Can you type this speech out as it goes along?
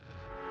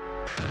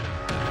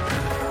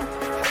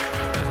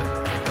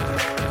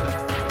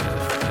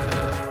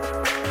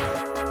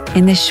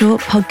In this short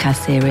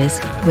podcast series,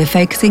 we're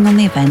focusing on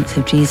the events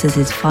of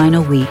Jesus'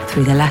 final week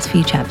through the last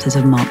few chapters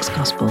of Mark's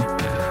Gospel.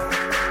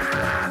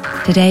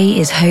 Today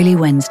is Holy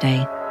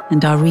Wednesday,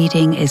 and our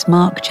reading is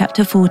Mark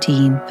chapter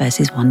 14,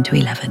 verses 1 to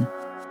 11.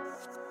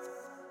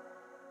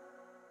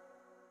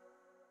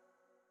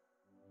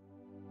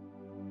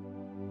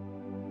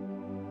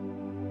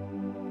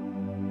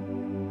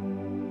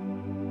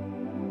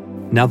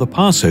 Now the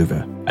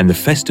Passover and the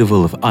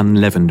festival of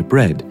unleavened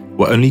bread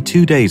were only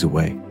 2 days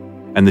away,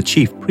 and the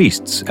chief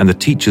priests and the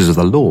teachers of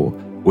the law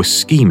were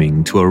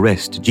scheming to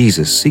arrest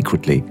Jesus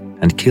secretly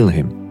and kill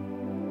him.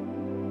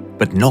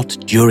 "But not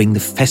during the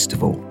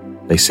festival,"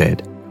 they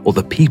said, "or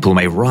the people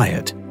may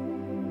riot."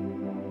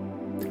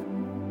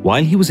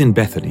 While he was in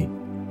Bethany,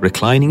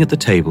 reclining at the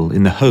table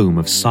in the home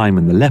of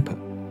Simon the leper,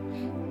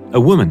 a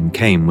woman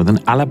came with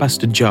an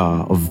alabaster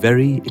jar of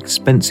very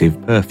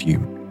expensive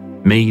perfume,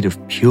 made of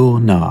pure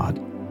nard.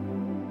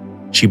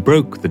 She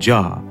broke the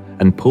jar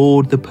and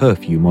poured the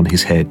perfume on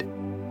his head.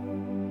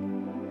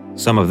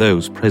 Some of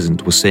those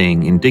present were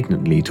saying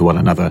indignantly to one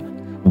another,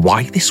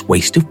 "Why this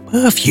waste of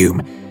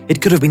perfume?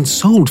 It could have been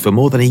sold for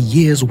more than a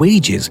year's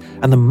wages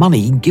and the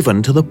money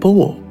given to the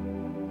poor."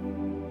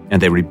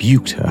 And they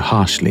rebuked her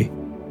harshly.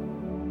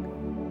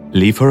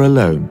 "Leave her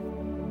alone,"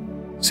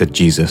 said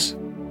Jesus.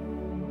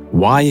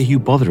 "Why are you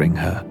bothering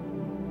her?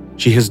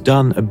 She has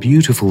done a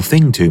beautiful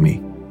thing to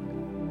me.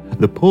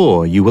 The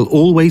poor you will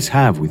always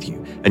have with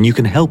you, and you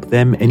can help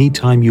them any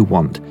time you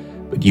want,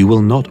 but you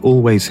will not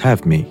always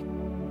have me.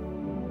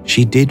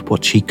 She did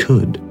what she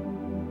could.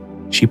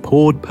 She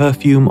poured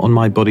perfume on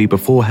my body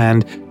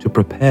beforehand to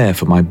prepare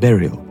for my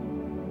burial.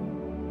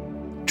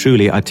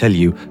 Truly, I tell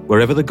you,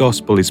 wherever the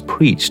gospel is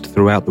preached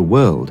throughout the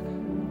world,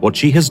 what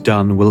she has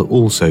done will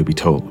also be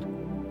told,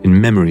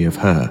 in memory of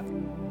her."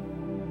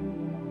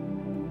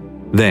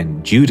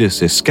 Then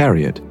Judas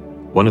Iscariot,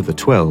 one of the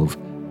 12,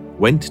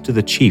 went to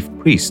the chief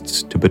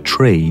priests to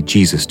betray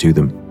Jesus to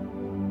them.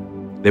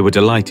 They were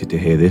delighted to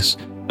hear this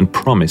and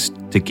promised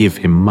to give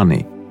him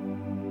money.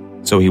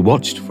 So he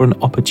watched for an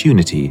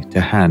opportunity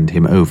to hand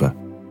him over.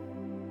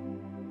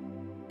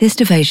 This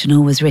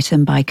devotional was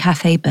written by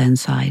Cathay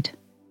Burnside.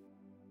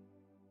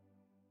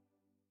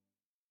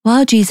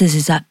 While Jesus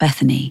is at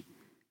Bethany,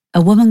 a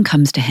woman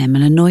comes to him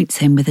and anoints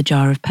him with a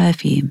jar of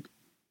perfume.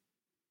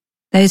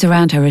 Those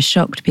around her are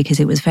shocked because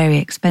it was very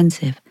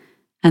expensive,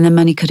 and the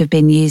money could have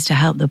been used to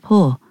help the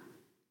poor.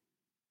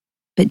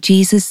 But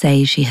Jesus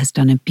says she has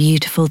done a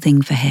beautiful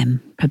thing for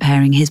him,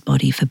 preparing his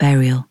body for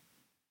burial.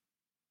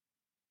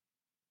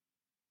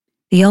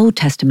 The Old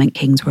Testament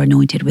kings were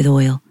anointed with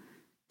oil,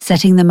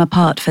 setting them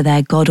apart for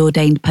their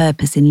God-ordained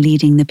purpose in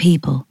leading the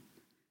people.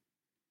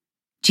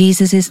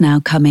 Jesus is now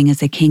coming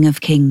as a King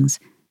of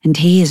Kings, and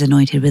he is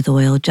anointed with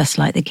oil just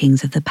like the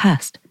kings of the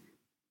past.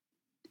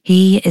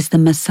 He is the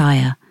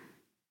Messiah,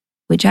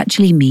 which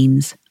actually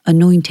means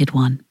anointed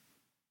one.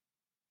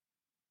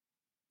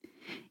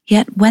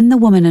 Yet when the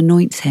woman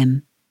anoints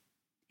him,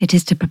 it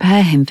is to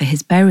prepare him for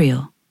his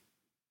burial.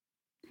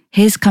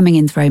 His coming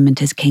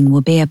enthronement as king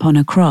will be upon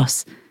a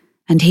cross,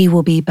 and he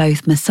will be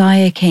both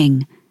Messiah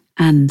King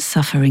and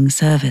suffering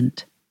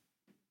servant.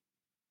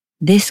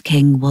 This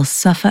king will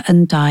suffer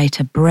and die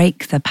to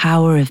break the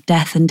power of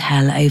death and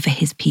hell over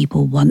his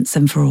people once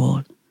and for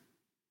all.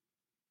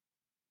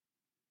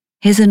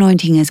 His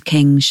anointing as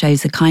king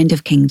shows the kind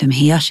of kingdom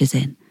he ushers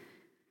in,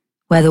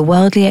 where the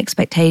worldly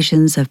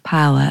expectations of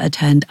power are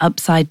turned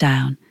upside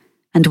down,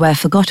 and where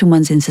forgotten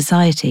ones in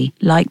society,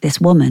 like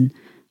this woman,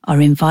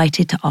 are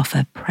invited to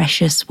offer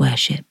precious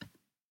worship.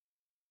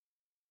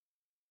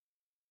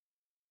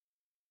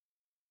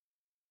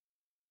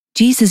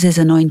 Jesus'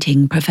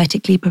 anointing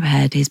prophetically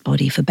prepared his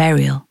body for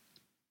burial,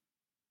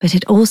 but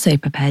it also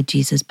prepared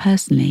Jesus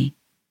personally.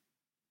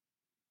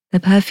 The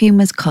perfume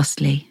was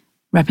costly,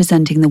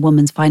 representing the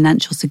woman's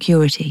financial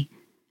security,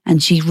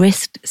 and she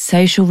risked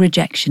social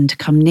rejection to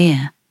come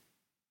near.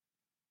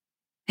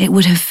 It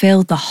would have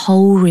filled the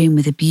whole room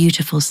with a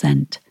beautiful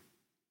scent,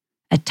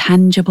 a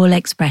tangible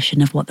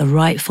expression of what the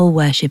rightful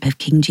worship of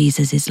King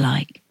Jesus is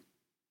like.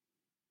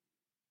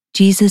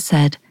 Jesus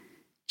said,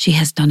 "She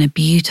has done a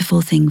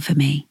beautiful thing for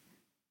me."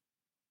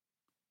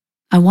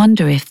 I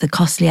wonder if the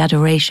costly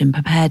adoration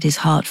prepared his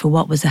heart for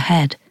what was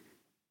ahead.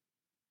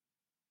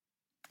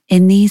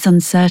 In these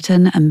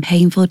uncertain and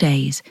painful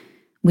days,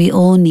 we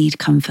all need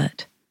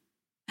comfort,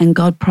 and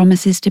God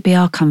promises to be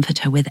our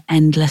comforter with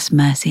endless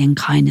mercy and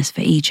kindness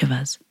for each of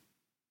us.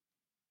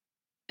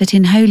 But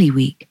in Holy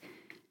Week,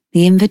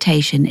 the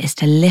invitation is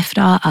to lift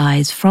our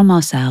eyes from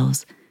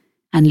ourselves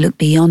and look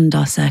beyond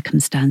our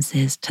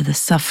circumstances to the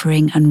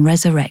suffering and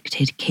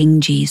resurrected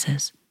King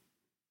Jesus.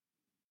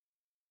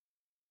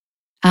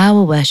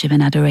 Our worship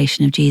and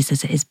adoration of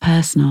Jesus is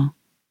personal,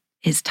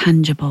 it's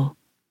tangible.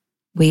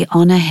 We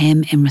honour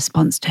him in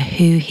response to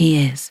who he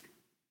is,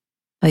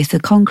 both the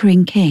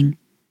conquering king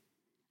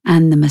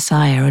and the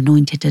Messiah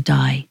anointed to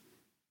die,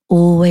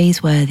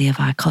 always worthy of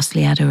our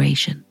costly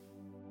adoration.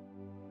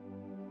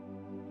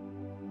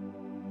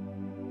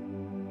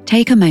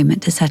 Take a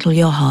moment to settle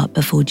your heart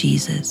before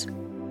Jesus.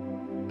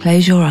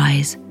 Close your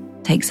eyes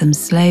take some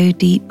slow,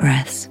 deep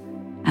breaths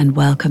and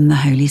welcome the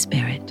Holy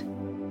Spirit.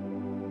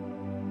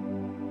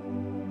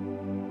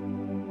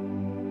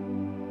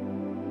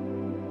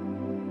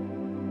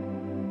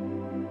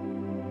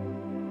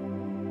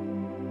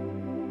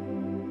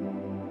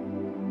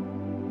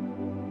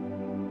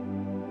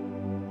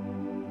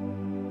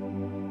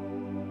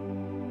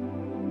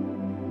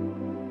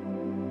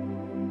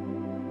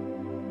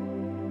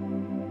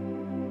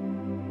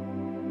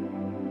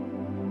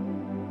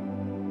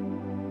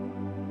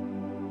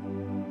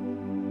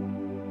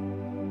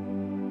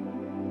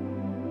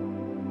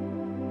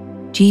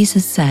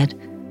 Jesus said,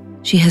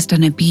 "She has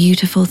done a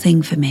beautiful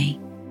thing for me."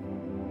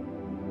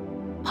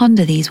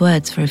 Ponder these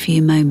words for a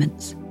few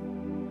moments.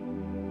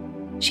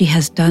 She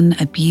has done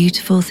a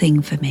beautiful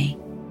thing for me.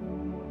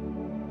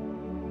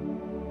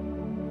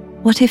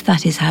 What if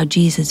that is how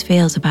Jesus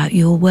feels about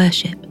your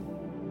worship?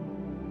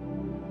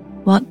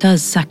 What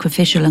does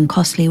sacrificial and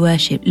costly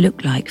worship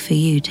look like for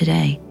you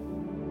today?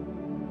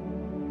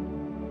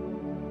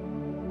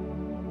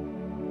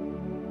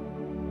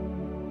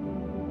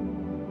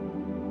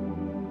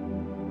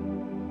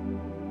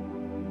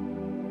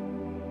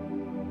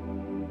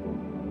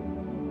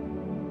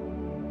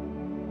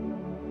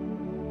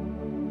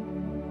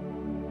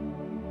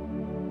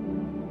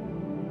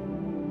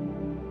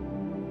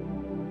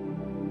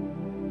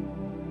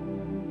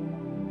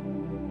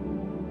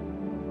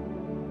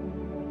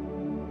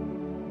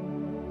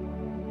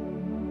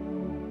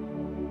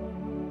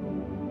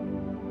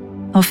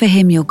 Offer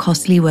him your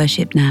costly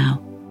worship now,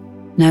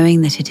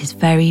 knowing that it is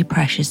very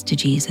precious to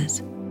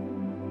Jesus.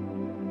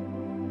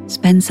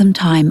 Spend some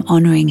time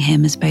honoring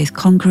him as both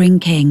conquering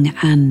king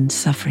and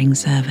suffering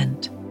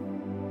servant.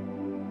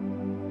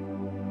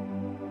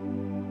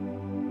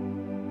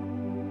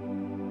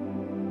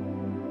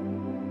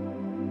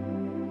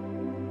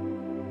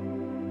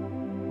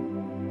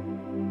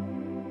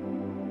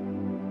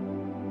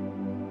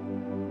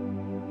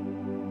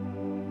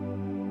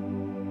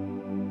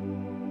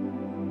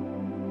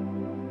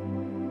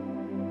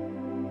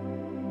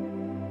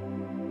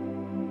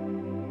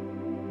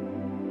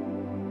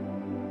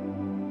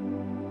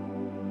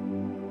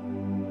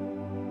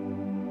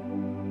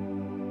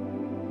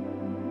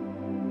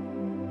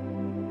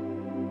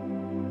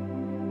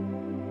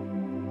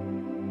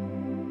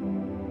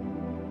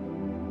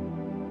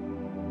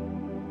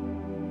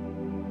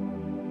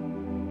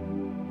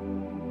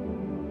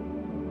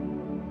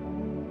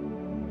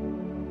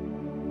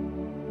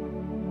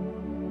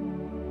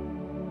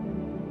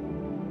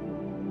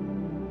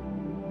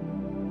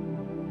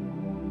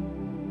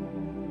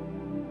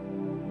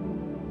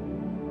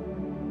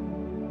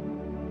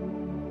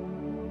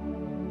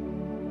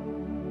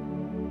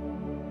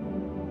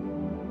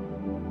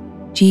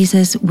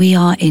 Jesus, we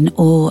are in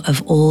awe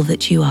of all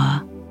that you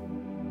are.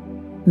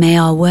 May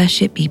our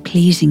worship be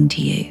pleasing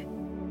to you.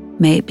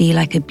 May it be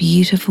like a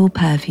beautiful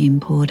perfume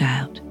poured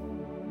out.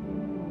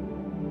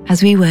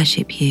 As we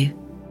worship you,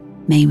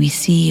 may we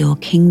see your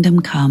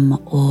kingdom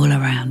come all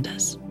around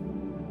us.